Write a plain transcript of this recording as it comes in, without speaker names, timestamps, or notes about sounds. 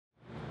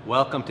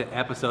Welcome to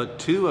episode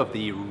 2 of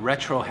the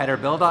Retro Header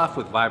Build-Off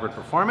with Vibrant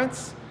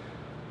Performance.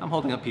 I'm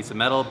holding up a piece of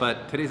metal,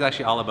 but today's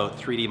actually all about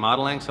 3D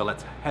modeling, so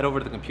let's head over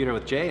to the computer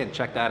with Jay and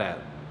check that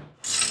out.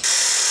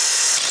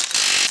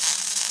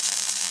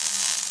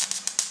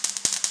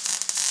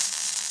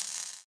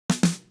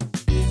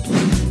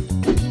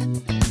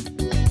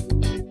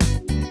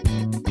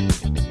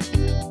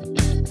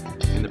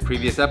 In the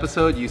previous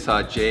episode, you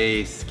saw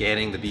Jay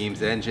scanning the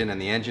beam's engine and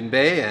the engine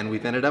bay, and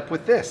we've ended up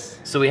with this.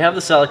 So we have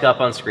the Celica up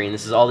on screen.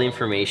 This is all the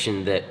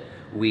information that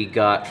we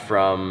got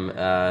from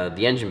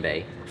the engine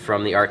bay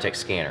from the Artex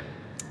scanner.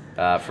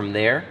 From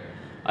there,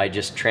 I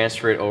just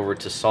transfer it over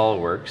to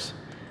SolidWorks,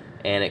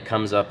 and it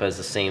comes up as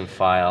the same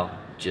file,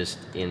 just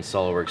in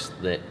SolidWorks,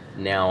 that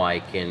now I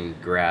can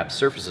grab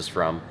surfaces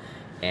from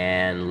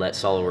and let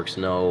SolidWorks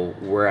know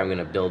where I'm going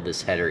to build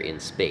this header in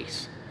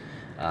space.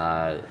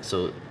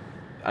 So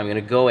I'm going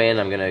to go in,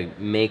 I'm going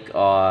to make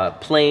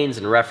planes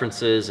and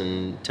references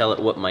and tell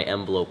it what my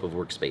envelope of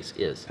workspace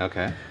is.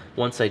 Okay.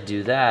 Once I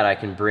do that, I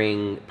can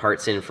bring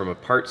parts in from a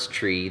parts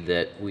tree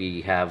that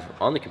we have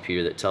on the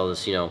computer that tells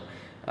us, you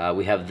know,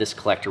 we have this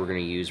collector we're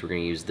going to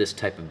use this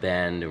type of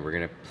bend, and we're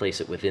going to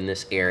place it within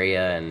this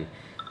area, and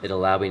it'll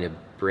allow me to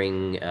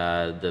bring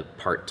the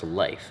part to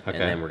life. Okay.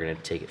 And then we're going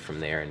to take it from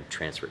there and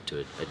transfer it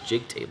to a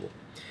jig table.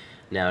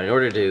 Now, in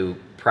order to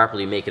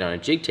properly make it on a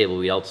jig table,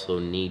 we also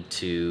need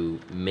to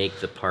make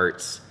the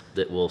parts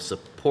that will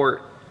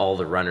support all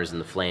the runners and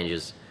the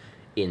flanges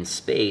in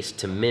space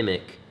to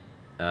mimic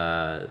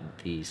the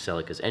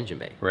Celica's engine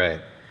bay. Right.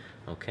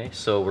 Okay,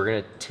 so we're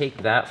going to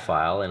take that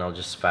file, and I'll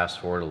just fast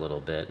forward a little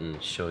bit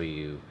and show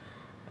you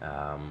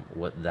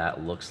what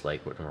that looks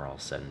like when we're all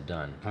said and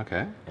done.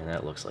 Okay. And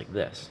that looks like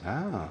this.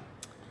 Ah.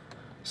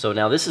 So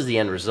now this is the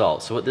end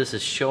result. So what this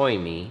is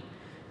showing me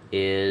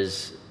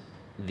is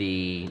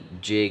the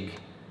jig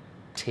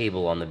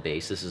table on the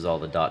base. This is all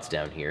the dots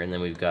down here, and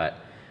then we've got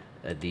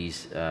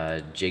these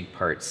jig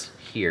parts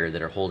here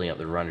that are holding up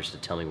the runners to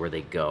tell me where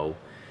they go.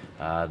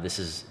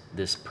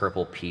 This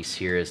purple piece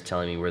here is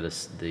telling me where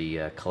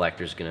the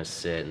collector is going to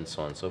sit, and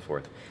so on and so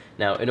forth.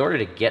 Now, in order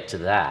to get to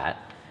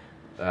that,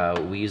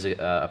 we use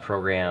a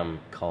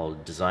program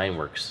called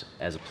DesignWorks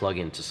as a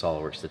plug-in to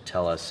SolidWorks to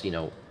tell us, you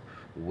know,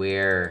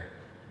 where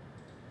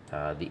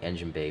the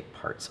engine bay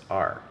parts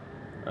are.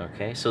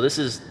 Okay, so this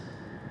is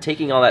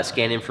taking all that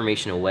scan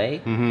information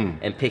away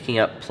and picking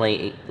up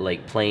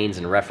planes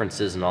and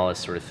references and all this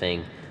sort of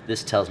thing.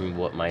 This tells me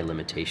what my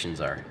limitations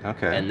are.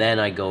 Okay. And then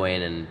I go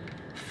in and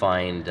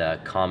find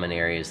common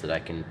areas that I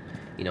can,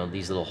 you know,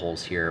 these little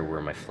holes here are where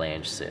my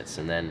flange sits,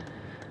 and then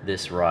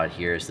this rod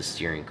here is the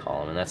steering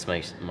column, and that's my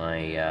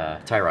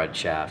tie rod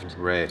shaft.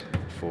 Right.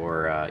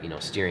 For you know,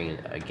 steering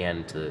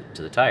again to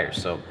the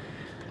tires. So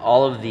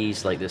all of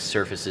these, like this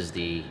surface is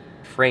the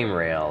frame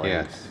rail, and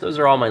yes, those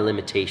are all my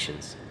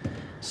limitations.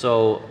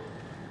 So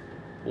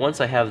once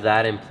I have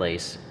that in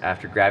place,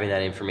 after grabbing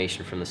that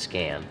information from the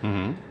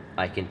scan,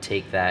 I can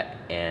take that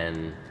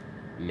and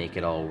make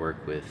it all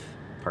work with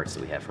parts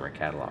that we have from our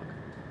catalog.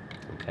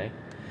 Okay,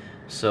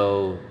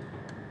 so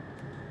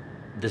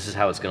this is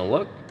how it's going to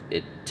look.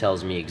 It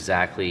tells me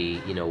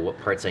exactly, you know, what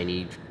parts I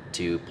need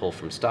to pull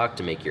from stock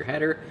to make your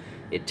header.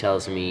 It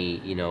tells me,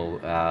 you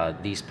know,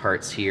 these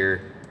parts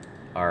here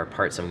are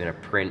parts I'm going to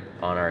print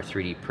on our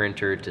 3D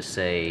printer to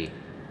say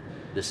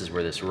this is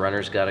where this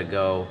runner's got to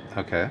go.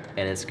 Okay.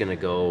 And it's going to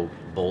go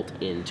bolt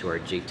into our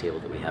jig table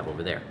that we have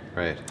over there.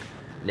 Right.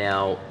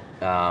 Now,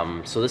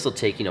 so this will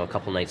take, you know, a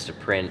couple nights to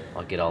print.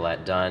 I'll get all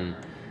that done.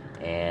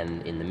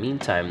 And in the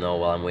meantime, though,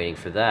 while I'm waiting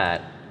for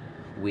that,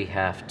 we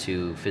have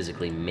to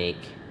physically make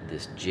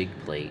this jig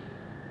plate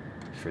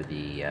for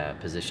the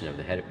position of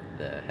the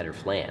header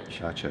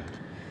flange. Gotcha.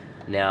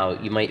 Now,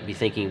 you might be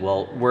thinking,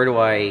 well, where do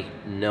I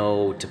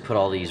know to put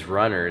all these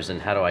runners,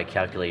 and how do I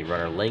calculate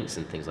runner lengths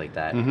and things like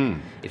that?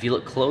 If you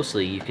look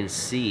closely, you can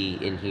see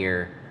in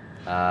here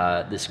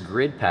this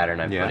grid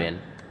pattern I've put in,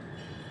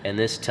 and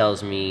this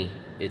tells me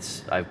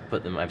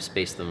I've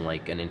spaced them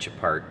like an inch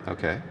apart.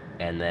 Okay.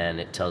 And then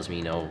it tells me,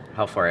 you know,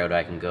 how far out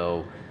I can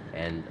go,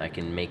 and I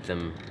can make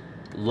them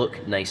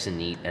look nice and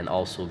neat and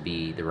also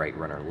be the right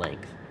runner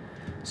length.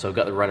 So I've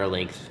got the runner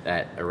length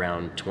at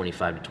around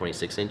 25 to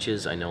 26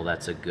 inches. I know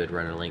that's a good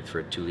runner length for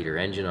a 2-liter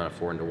engine on a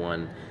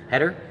 4:1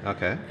 header.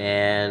 Okay.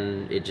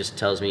 And it just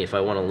tells me if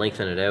I want to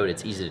lengthen it out,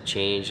 it's easy to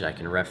change, and I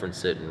can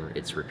reference it, and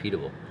it's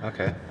repeatable.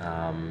 Okay.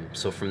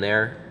 So from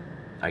there,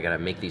 I got to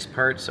make these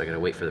parts. I got to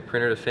wait for the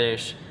printer to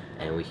finish,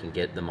 and we can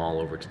get them all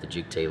over to the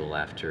jig table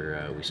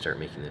after we start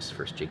making this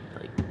first jig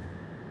plate.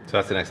 So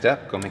that's the next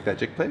step. Go make that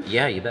jig plate?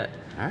 Yeah, you bet.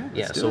 All right.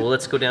 Yeah. So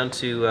let's go down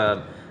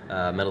to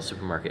Metal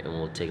Supermarket, and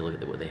we'll take a look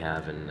at what they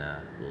have, and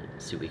we'll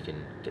see if we can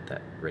get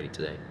that ready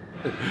today.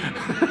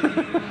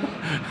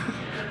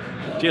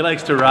 Jay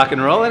likes to rock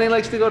and roll, and he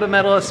likes to go to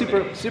Metal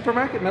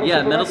Supermarket.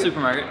 Metal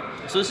Supermarket.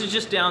 So this is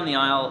just down the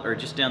aisle, or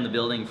just down the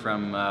building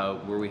from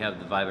where we have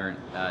the Vibrant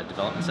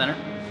Development Center.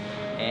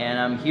 And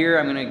I'm here,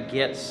 I'm gonna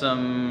get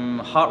some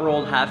hot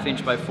rolled 1/2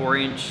 inch by 4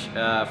 inch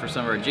for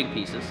some of our jig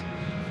pieces.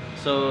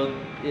 So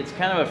it's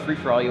kind of a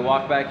free-for-all. You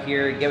walk back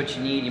here, get what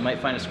you need. You might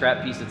find a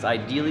scrap piece that's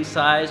ideally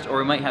sized, or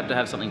we might have to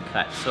have something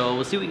cut. So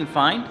we'll see what we can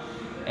find,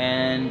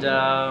 and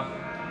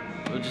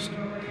we'll just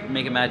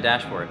make a mad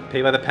dash for it.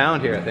 Pay by the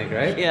pound here, I think,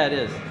 right? Yeah, it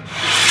is.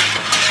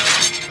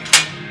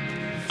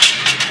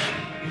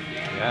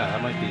 Yeah,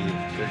 that might be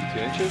 32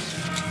 inches.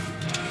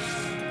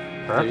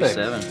 Perfect.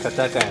 37. Cut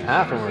that guy in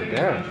half and we're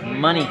there.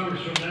 Money. All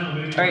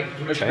right,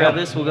 let's grab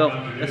this. We'll go.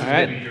 This is All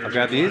right, good. I'll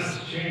grab these.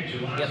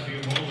 Yep.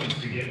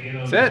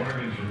 That's it.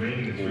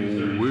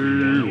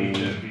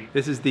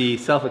 This is the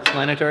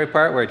self-explanatory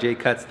part where Jay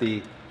cuts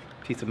the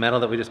piece of metal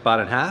that we just bought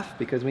in half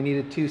because we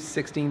needed two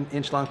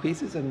 16-inch long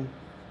pieces, and I'm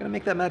gonna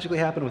make that magically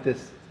happen with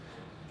this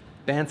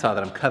bandsaw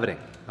that I'm coveting.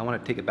 I want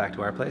to take it back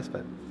to our place,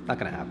 but not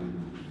gonna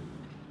happen.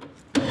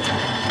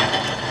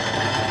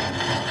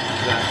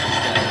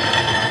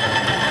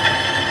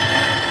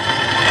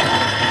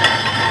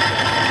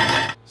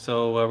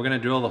 So we're going to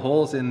drill the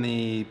holes in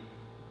the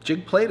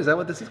jig plate. Is that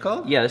what this is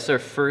called? Yeah, this is our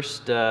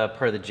first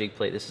part of the jig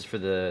plate. This is for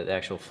the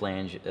actual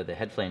flange, the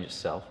head flange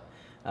itself.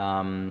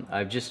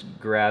 I've just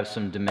grabbed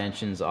some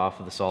dimensions off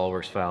of the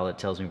SolidWorks file that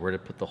tells me where to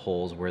put the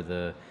holes, where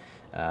the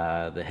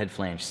head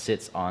flange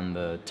sits on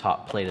the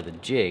top plate of the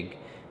jig.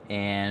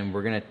 And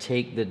we're going to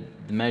take the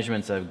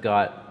measurements I've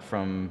got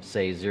from,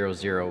 say, 0,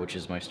 0, which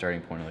is my starting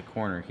point in the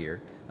corner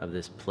here of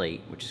this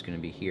plate, which is going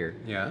to be here.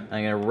 Yeah.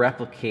 I'm going to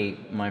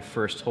replicate my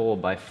first hole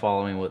by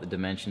following what the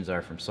dimensions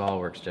are from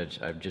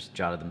SolidWorks. I've just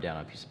jotted them down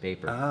on a piece of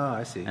paper. Oh,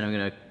 I see. And I'm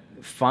going to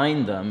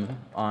find them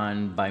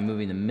by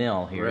moving the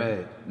mill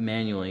here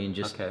manually, and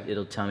just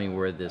it'll tell me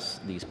where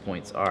these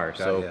points are.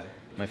 So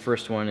my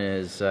first one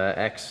is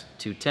X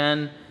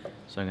 210.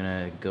 So I'm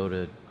going to go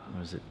to,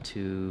 what is it,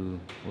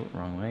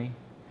 wrong way.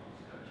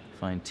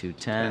 Find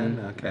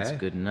 210, that's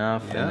good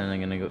enough, and then I'm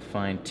going to go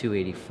find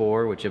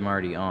 284, which I'm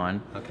already on.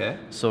 Okay.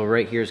 So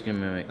right here is going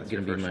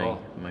to be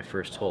my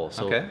first hole.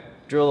 So okay.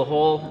 Drill a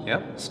hole,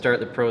 start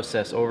the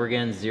process over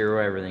again,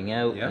 zero everything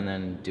out, and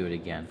then do it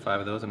again. 5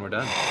 of those and we're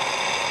done.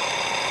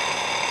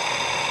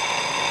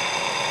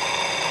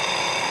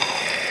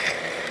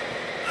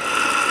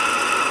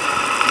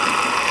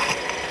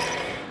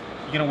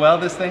 You gonna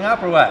weld this thing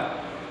up or what?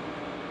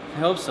 I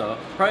hope so.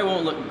 Probably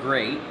won't look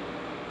great.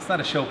 It's not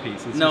a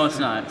showpiece. It's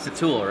not. It's a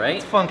tool, right?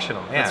 It's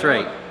functional. Yeah. That's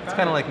right. It's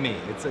kind of like me.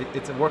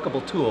 It's a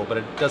workable tool, but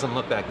it doesn't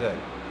look that good.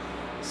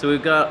 So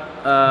we've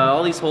got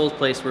all these holes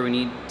placed where we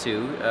need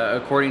to,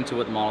 according to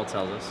what the model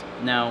tells us.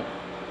 Now,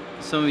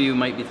 some of you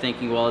might be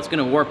thinking, well, it's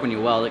going to warp when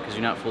you weld it because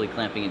you're not fully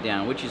clamping it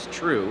down, which is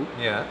true.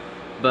 Yeah.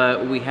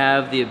 But we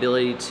have the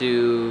ability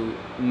to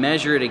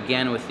measure it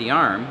again with the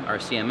arm, our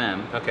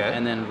CMM,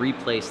 and then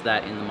replace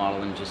that in the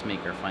model and just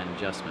make our fine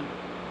adjustment.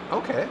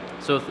 Okay.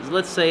 So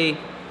let's say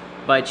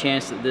by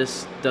chance that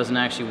this doesn't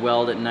actually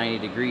weld at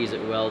 90 degrees,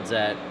 it welds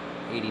at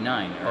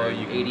 89 or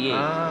 88. Then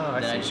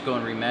I just go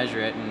and remeasure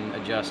it and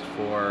adjust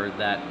for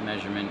that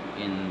measurement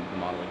in the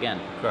model again.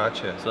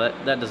 Gotcha. So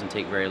that doesn't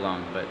take very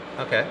long, but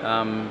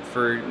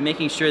for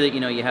making sure that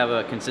you have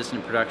a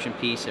consistent production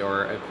piece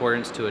or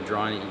accordance to a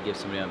drawing that you give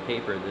somebody on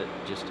paper, that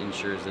just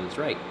ensures that it's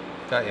right.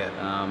 Got ya.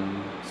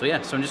 So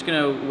I'm just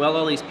gonna weld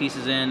all these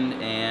pieces in,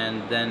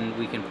 and then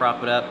we can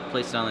prop it up,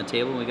 place it on the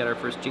table, and we got our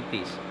first jig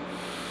piece.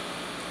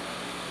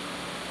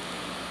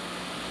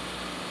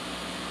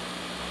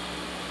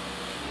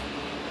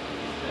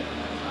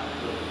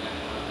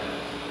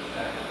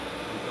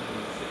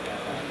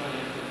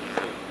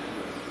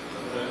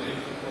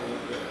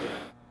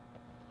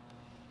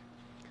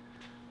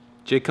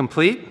 Jig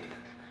complete. It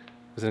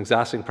was an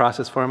exhausting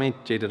process for me.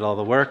 Jay did all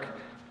the work.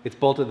 It's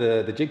bolted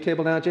the jig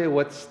table now, Jay.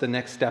 What's the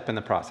next step in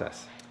the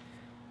process?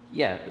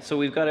 Yeah, so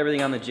we've got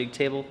everything on the jig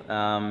table.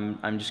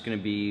 I'm just going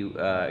to be,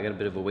 I got a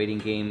bit of a waiting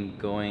game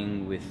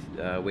going with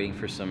waiting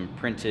for some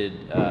printed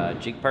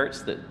jig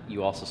parts that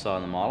you also saw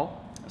in the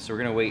model. So we're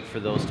going to wait for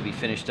those to be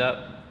finished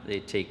up. They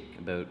take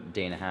about a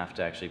day and a half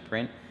to actually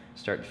print,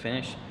 start to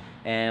finish.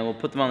 And we'll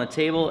put them on the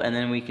table, and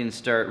then we can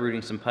start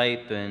routing some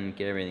pipe and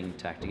get everything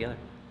tacked together.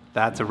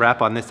 That's a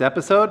wrap on this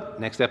episode.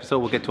 Next episode,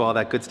 we'll get to all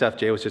that good stuff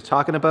Jay was just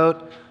talking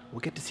about. We'll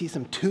get to see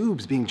some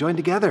tubes being joined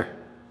together.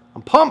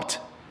 I'm pumped.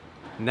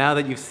 Now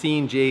that you've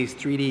seen Jay's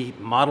 3D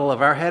model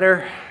of our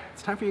header,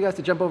 it's time for you guys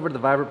to jump over to the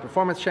Vibrant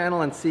Performance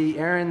channel and see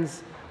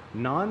Aaron's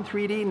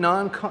non-3D,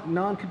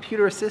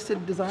 non-computer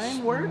assisted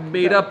design work.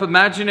 Made up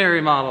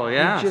imaginary model,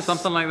 yeah,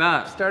 something like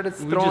that. Started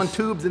throwing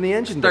tubes in the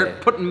engine bay.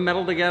 Start putting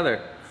metal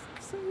together.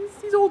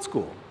 He's old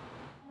school.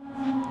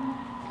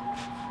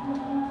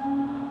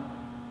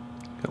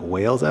 Got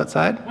whales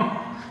outside.